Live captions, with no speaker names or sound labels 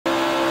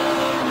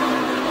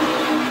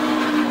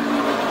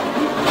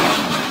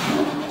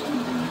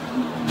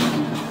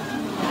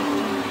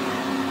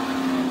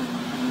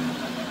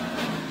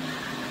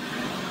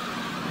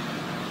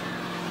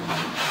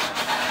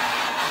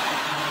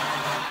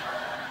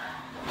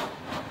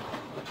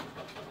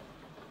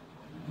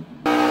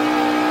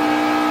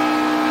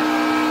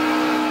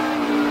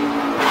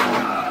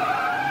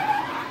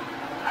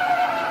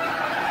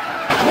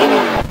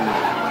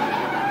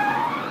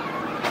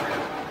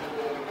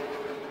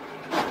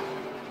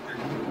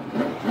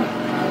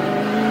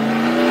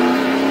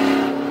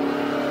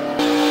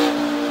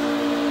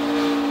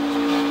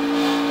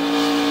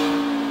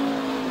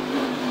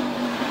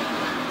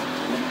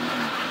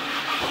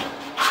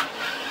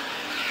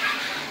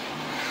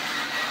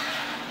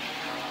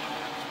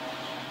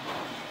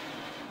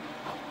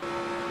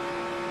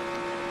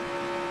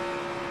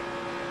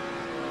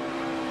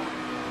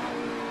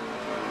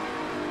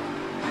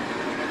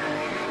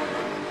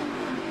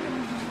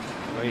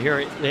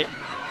here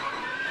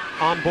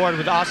on board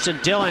with Austin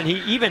Dillon.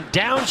 He even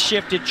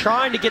downshifted,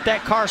 trying to get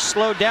that car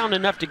slowed down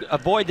enough to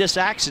avoid this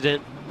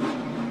accident.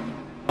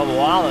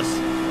 Wallace,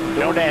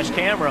 DoorDash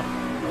camera. Coming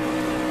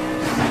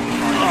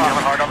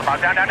hard on the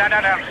bottom. Down.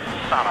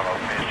 Son of a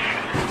bitch.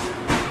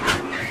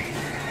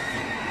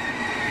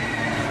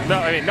 No,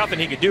 I mean, nothing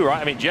he could do,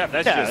 right? I mean, Jeff,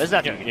 that's just, there's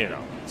nothing, you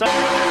know.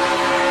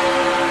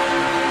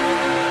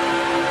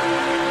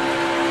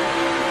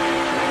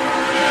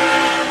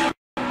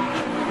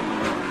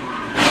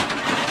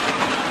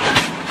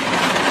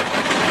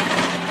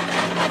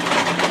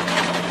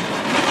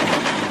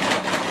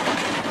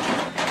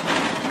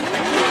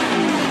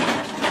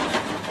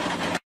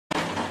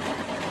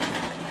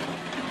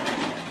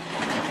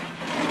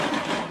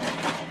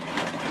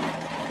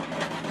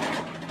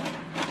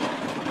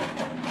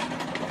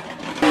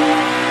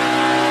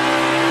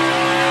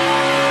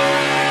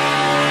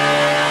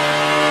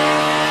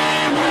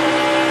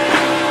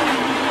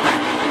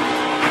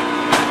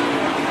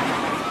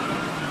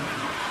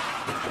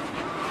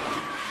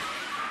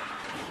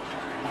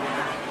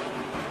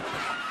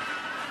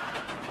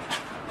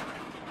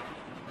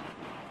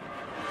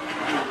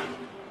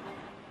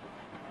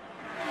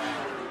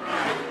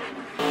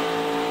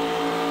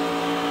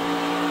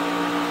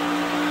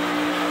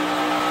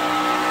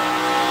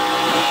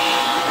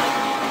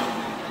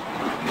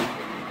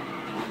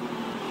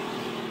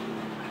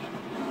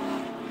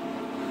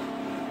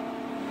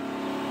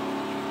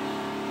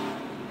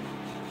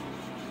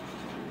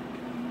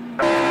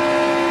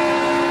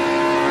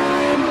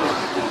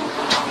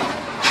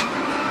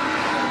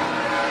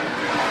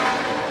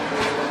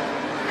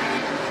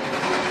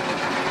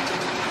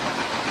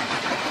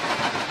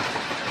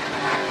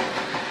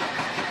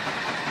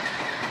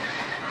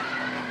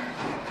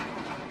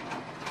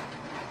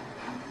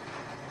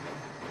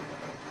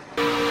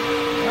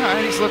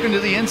 He's looking to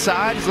the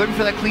inside. He's looking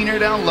for that clean air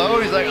down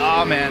low. He's like,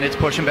 oh man, it's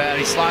pushing bad.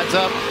 He slides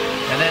up,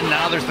 and then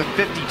now there's the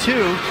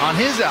 52 on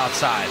his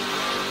outside.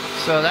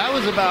 So that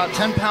was about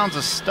 10 pounds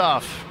of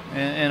stuff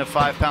in a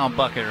 5-pound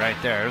bucket right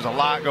there. There's a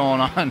lot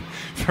going on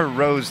for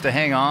Rose to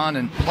hang on,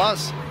 and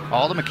plus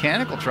all the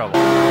mechanical trouble.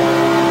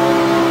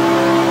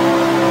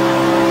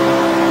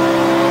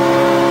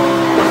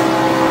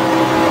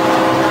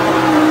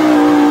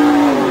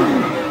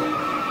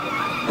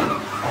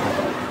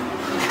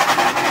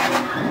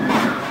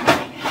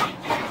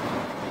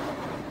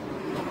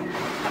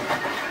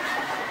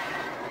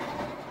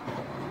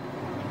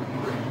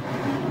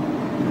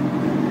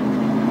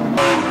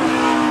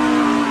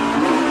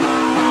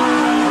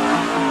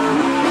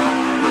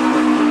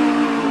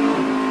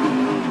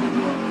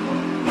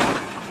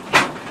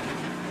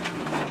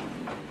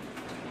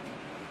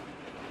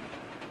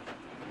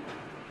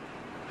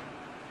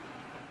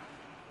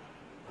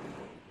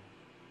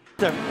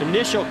 The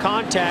initial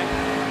contact.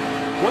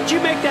 Once you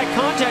make that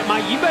contact,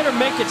 Mike, you better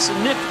make it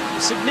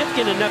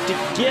significant enough to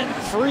get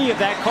free of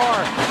that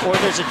car, or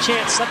there's a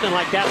chance something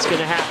like that's going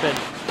to happen.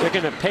 They're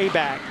going to pay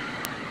back.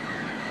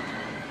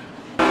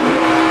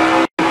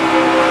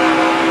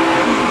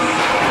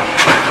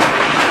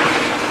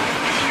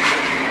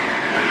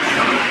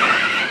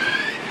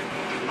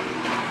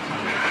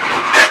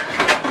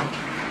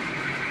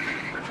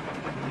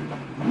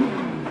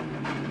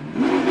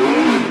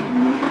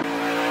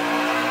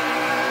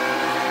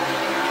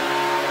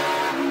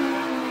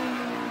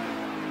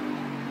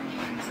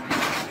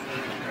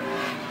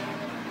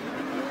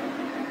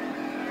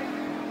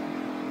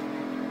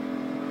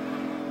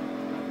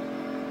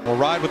 We'll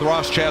ride with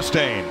Ross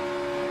Chastain.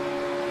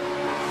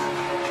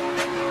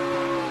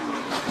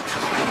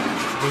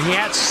 He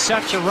had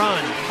such a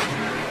run.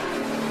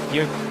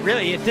 You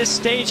really, at this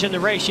stage in the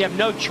race, you have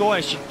no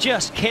choice. You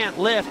just can't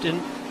lift,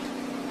 and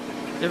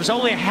there was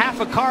only a half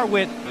a car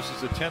width. This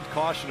is the 10th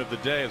caution of the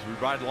day as we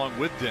ride along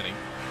with Denny.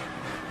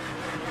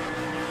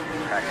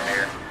 Back in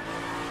here.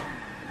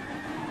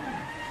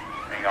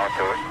 Hang on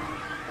to it.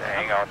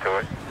 Hang on to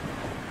it.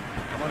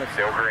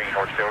 Still green.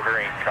 We're still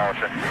green.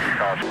 Caution.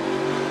 Caution.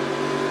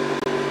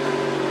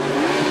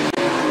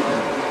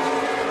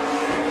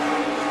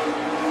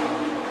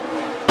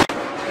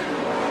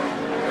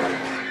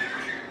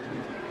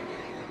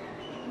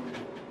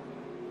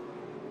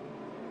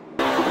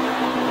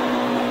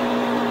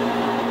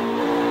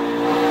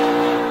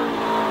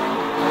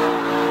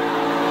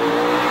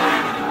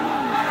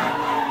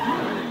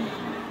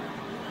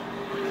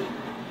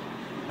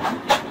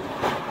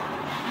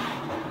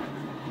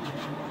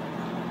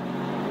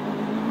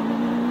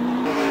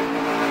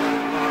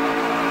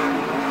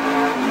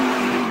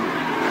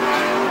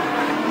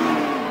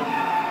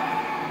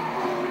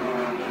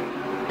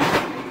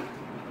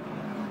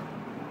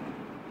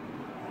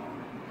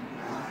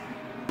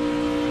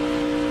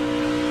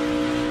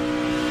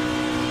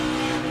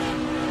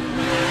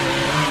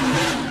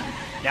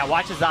 Now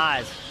watch his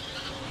eyes.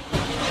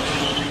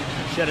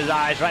 Shut his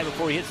eyes right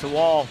before he hits the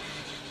wall.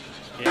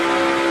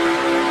 Yeah.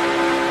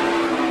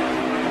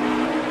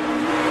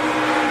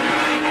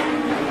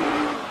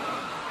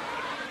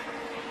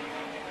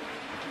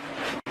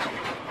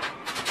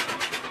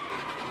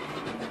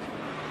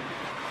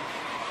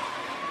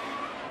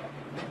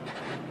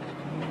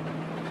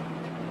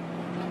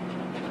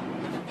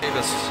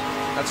 Davis.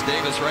 That's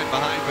Davis right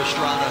behind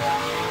Pastrana.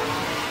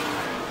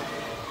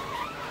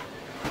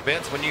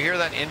 Vince, when you hear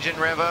that engine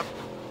rev up,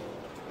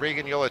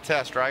 Regan, you'll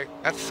attest, right?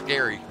 That's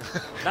scary.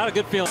 Not a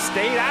good feeling.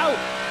 Stayed out.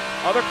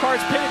 Other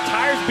cars pitted.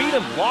 Tires beat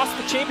him. Lost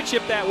the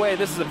championship that way.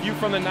 This is a view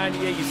from the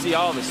 98. You see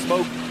all the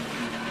smoke.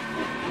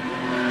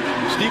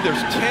 Steve,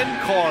 there's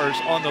 10 cars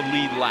on the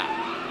lead lap.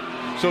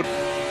 So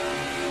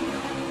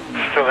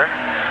Still there.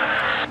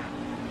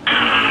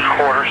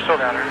 Quarter still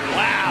down there.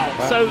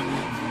 Wow. So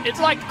it's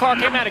like the car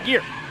came out of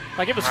gear.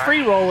 Like it was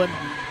free rolling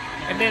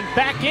and then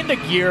back into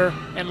gear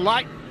and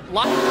like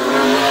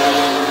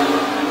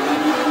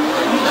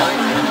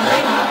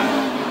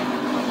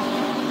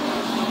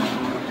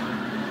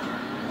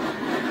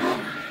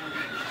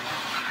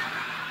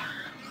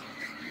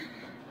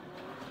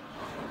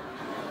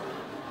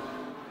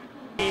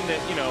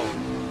that, you know,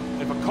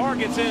 if a car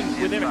gets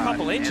in within a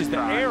couple inches, the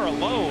air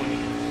alone.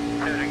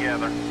 Two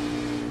together.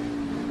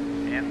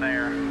 In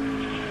there.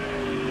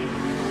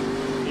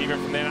 Even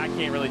from then, I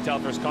can't really tell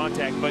if there's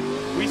contact, but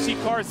we see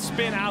cars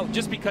spin out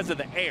just because of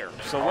the air.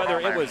 So whether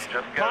it was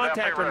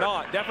contact or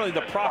not, definitely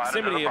the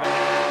proximity of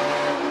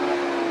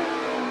it.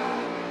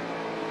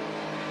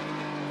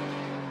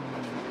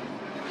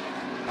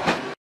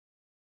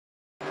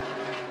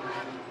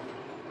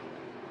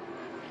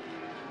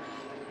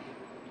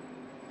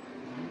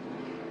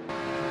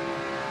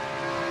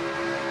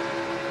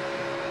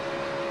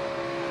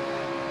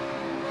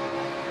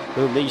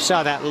 Boom, you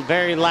saw that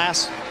very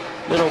last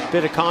little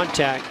bit of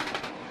contact.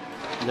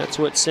 And that's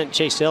what sent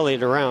Chase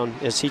Elliott around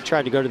as he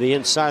tried to go to the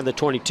inside of the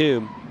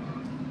 22.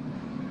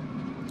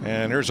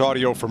 and here's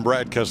audio from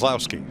Brad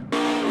Keselowski.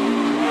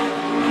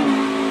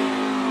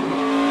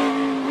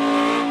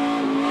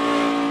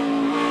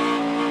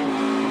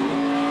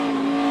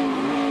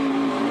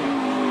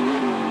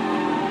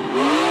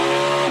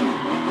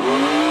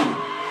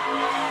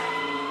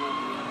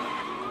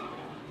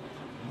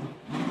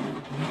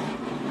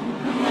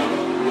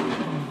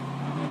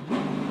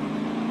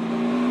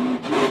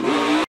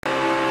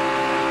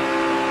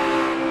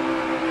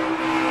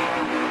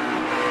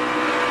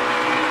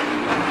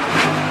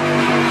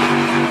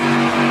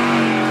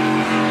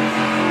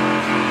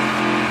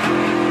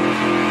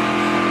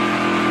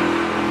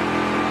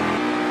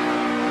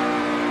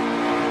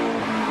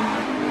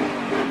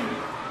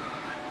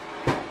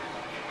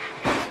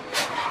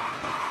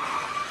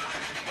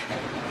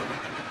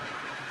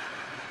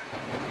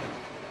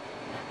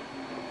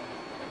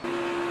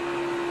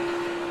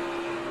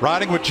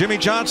 Riding with Jimmy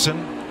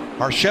Johnson,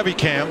 our Chevy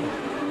Cam.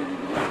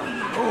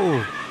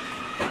 Oh,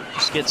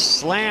 just gets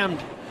slammed.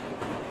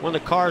 One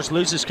of the cars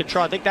loses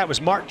control. I think that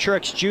was Mark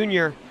Truex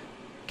Jr.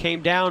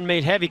 Came down,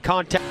 made heavy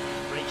contact.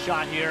 great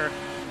shot here.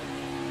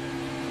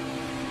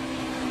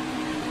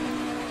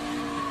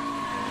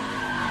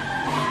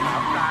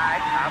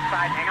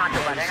 Outside, hang on to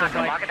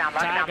it, lock it down,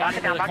 Got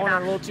into the corner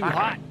a little too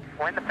hot.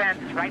 We're in the fence,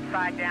 right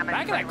side damage.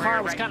 Back of that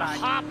car was kind of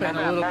hopping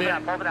a little bit.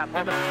 Hold it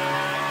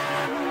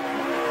up.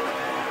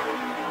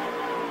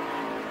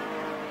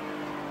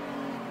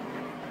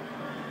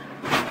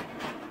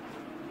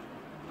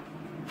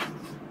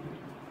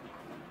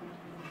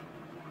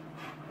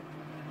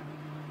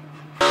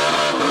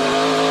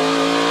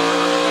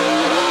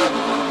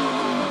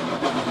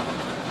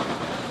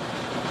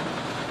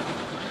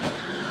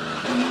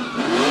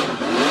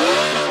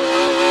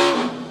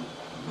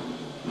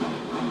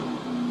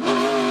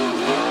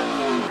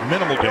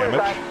 Minimal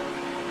damage.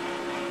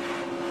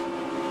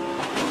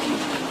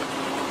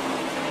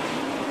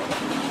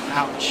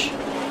 Ouch.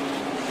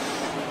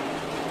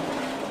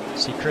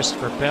 See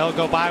Christopher Bell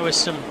go by with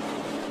some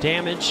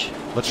damage.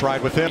 Let's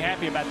ride with him.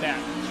 Happy about that.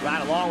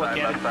 Right along with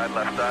Kevin.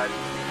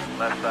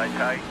 Left side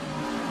tight.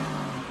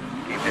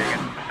 Keep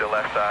digging, still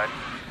left side.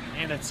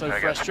 Man, that's so I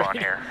got the spot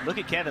frustrating. here. Look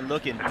at Kevin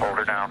looking. Just hold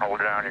her down, you're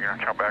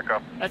gonna jump back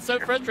up. That's so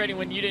frustrating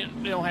when you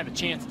don't have a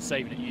chance at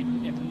saving it.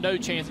 You have no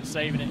chance at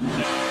saving it.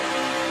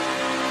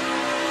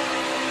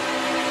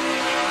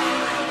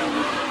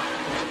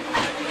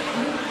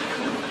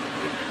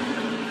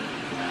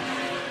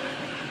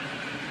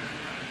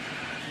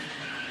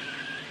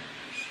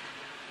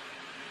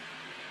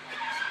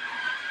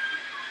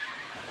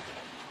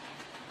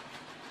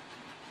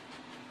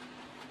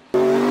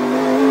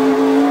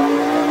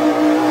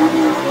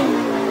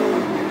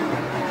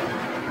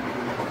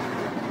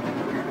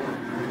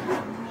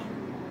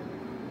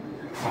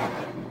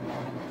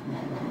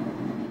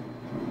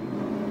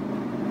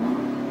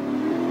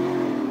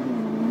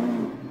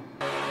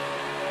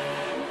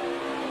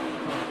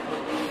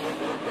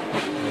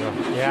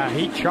 Yeah,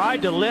 he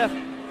tried to lift.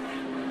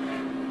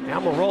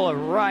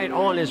 Almirola right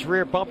on his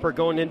rear bumper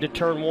going into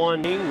turn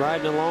one.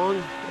 Riding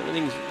along.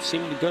 Everything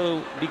seemed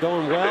to be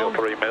going well.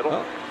 Three middle.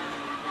 Oh.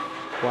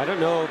 Well, I don't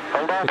know.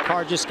 The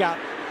car just got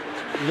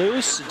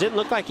loose. It didn't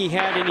look like he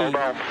had any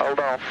Hold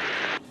on.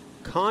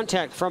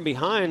 contact from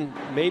behind.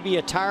 Maybe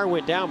a tire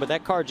went down, but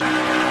that car just...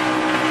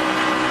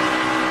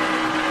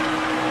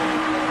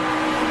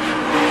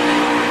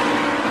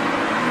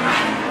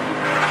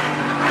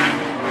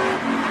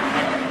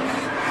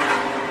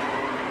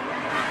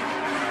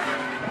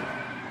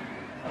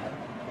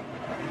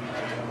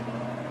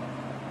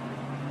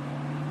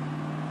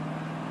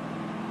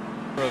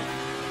 of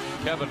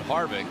Kevin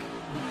Harvick.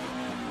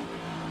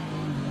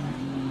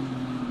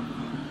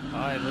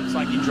 It looks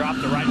like he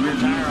dropped the right rear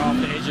tire off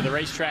the edge of the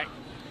racetrack,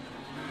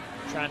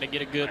 trying to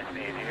get a good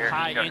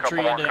high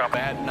entry into that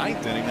bad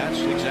ninth inning. That's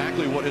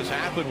exactly what has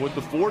happened with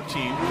the 4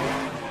 team.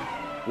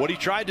 What he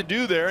tried to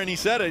do there, and he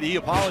said it, he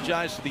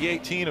apologized to the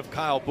 18 of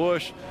Kyle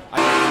Busch.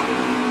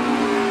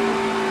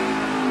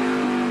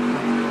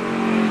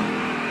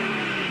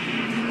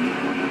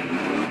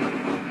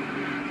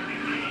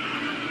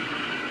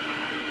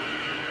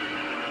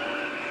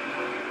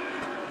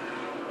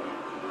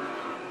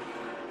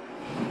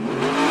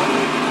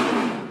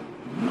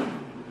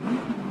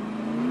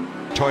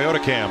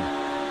 Toyota cam.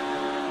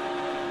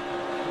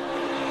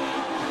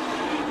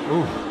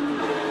 Ooh.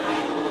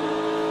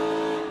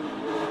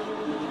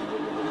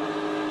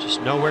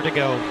 Just nowhere to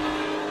go.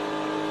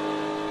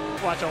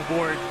 watch on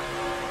board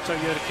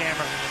Toyota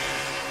camera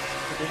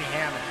for Denny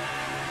Hammond.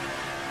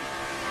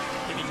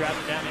 Denny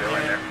driving down in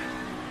there.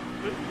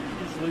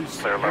 He's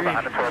loose. Clear low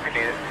behind the truck, you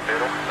need it.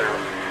 Middle, clear.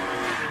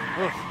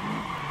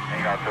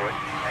 Hang on to it.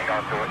 Hang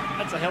on to it.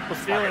 That's a helpless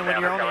feeling when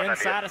you're on the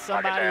inside of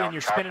somebody and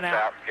you're spinning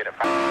out. Get it.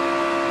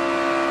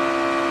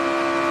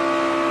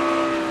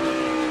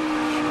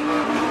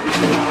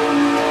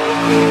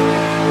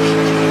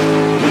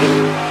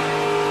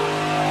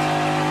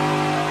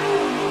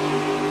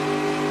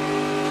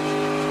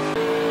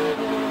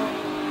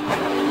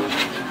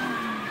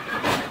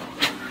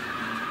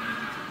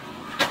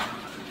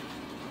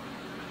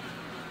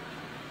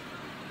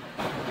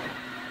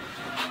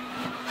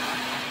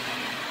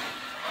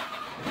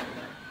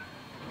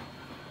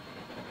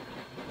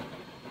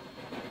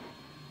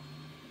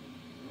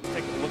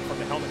 Take a look from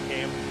the helmet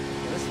cam.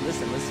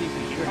 Listen, let's see if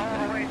we hear All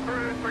anything. the way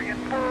through, 3 and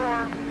 4.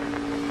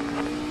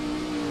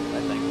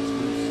 That thing was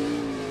loose.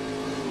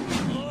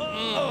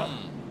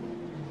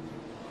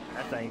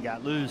 That thing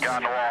got loose.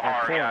 Got the wall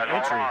hard, guys.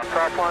 Hold Entry. on.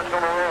 Top line's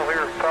going to roll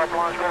here. Top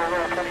line's going to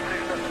roll. 22,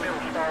 let the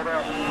middle stalled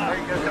out. There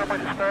you go.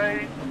 Somebody stay.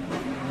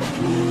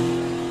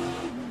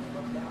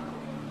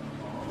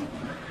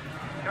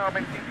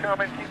 Coming, keep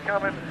coming, keep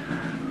coming.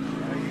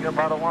 There you go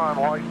by the line,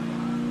 White.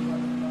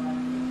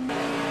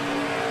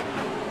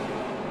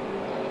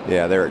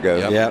 Yeah, there it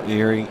goes. Yep.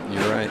 You're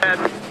right.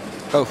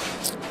 Oh.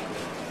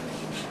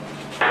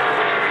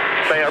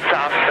 Stay up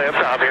top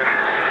here.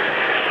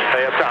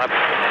 Stay up top.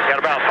 Got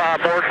about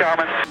 5 more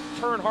coming.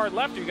 Turn hard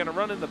left, you're going to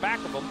run in the back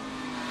of them.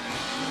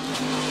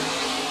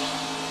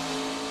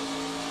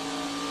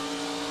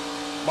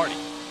 Marty.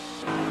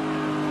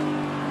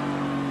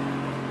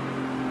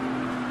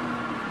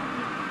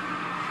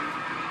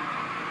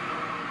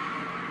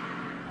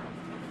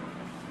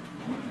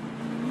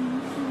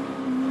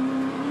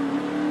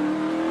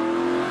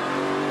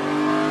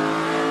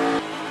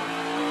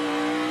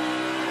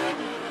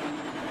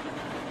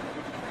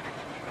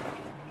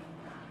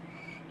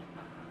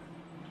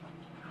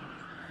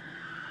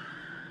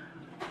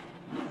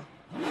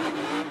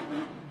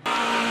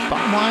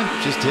 Bottom line,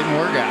 just didn't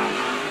work out.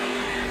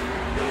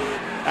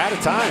 Out of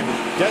time,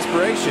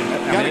 desperation.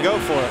 You got to go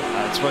for it.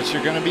 That's what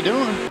you're going to be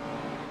doing.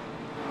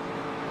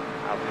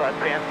 Outside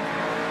pin.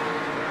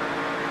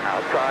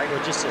 Outside.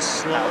 Well, just a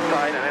slow,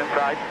 Outside and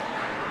inside.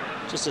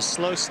 just a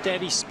slow,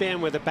 steady spin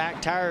where the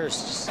back tires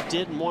just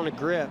didn't want to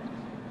grip.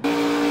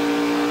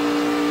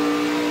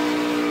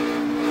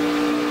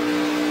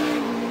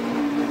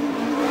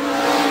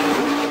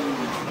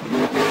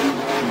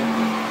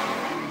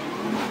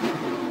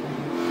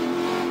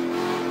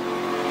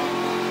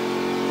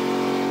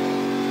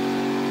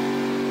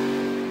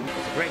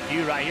 Great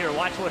view right here.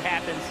 Watch what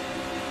happens.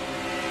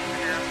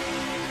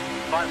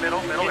 Right middle,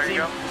 there you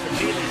go. It's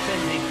immediately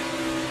sends him.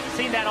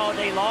 Seen that all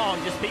day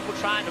long. Just people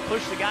trying to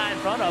push the guy in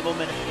front of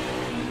them. And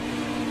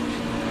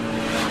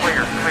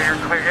Clear.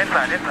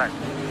 Inside. Inside.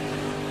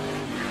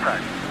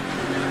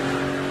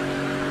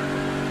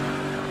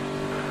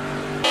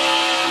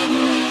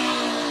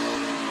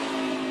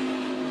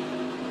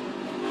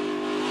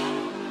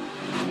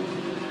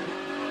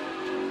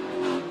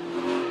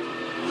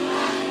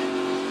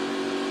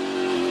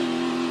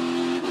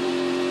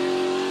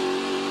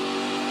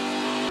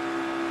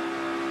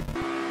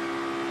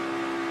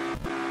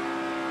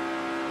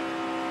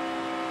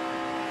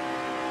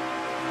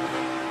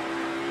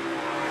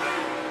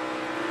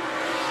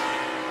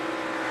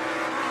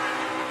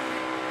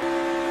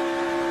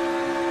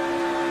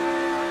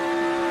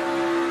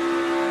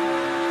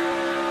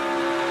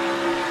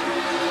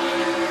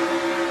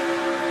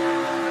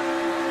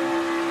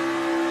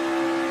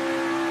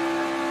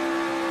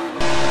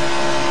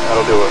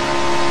 That'll do it.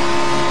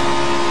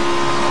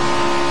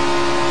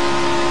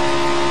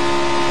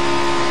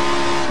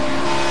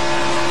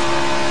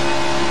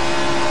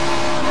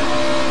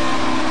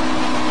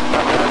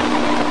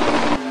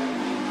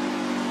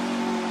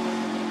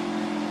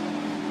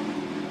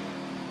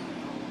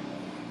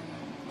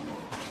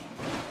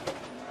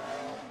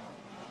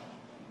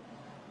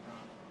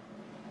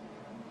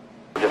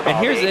 And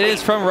here's it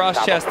is from Ross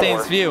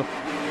Chastain's view.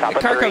 The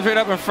car comes right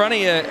up in front of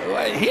you.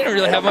 He didn't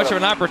really have much of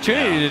an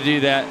opportunity to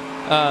do that.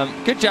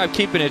 Good job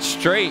keeping it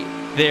straight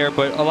there,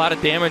 but a lot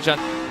of damage on.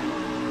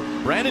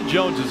 Brandon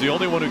Jones is the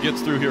only one who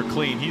gets through here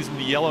clean. He's in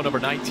the yellow number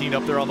 19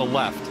 up there on the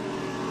left.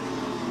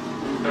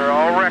 They're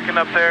all wrecking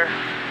up there.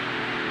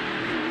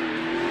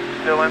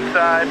 Still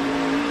inside.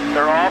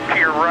 They're all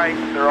pier right.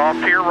 They're all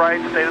pier right.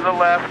 Stay to the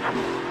left.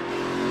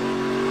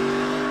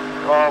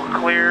 All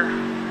clear.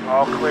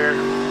 All clear.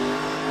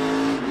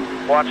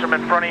 Watch them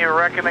in front of you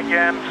wrecking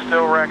again.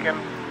 Still wrecking.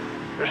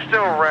 They're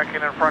still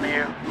wrecking in front of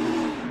you.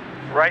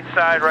 Right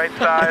side, right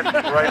side,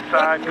 right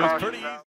side. Caution.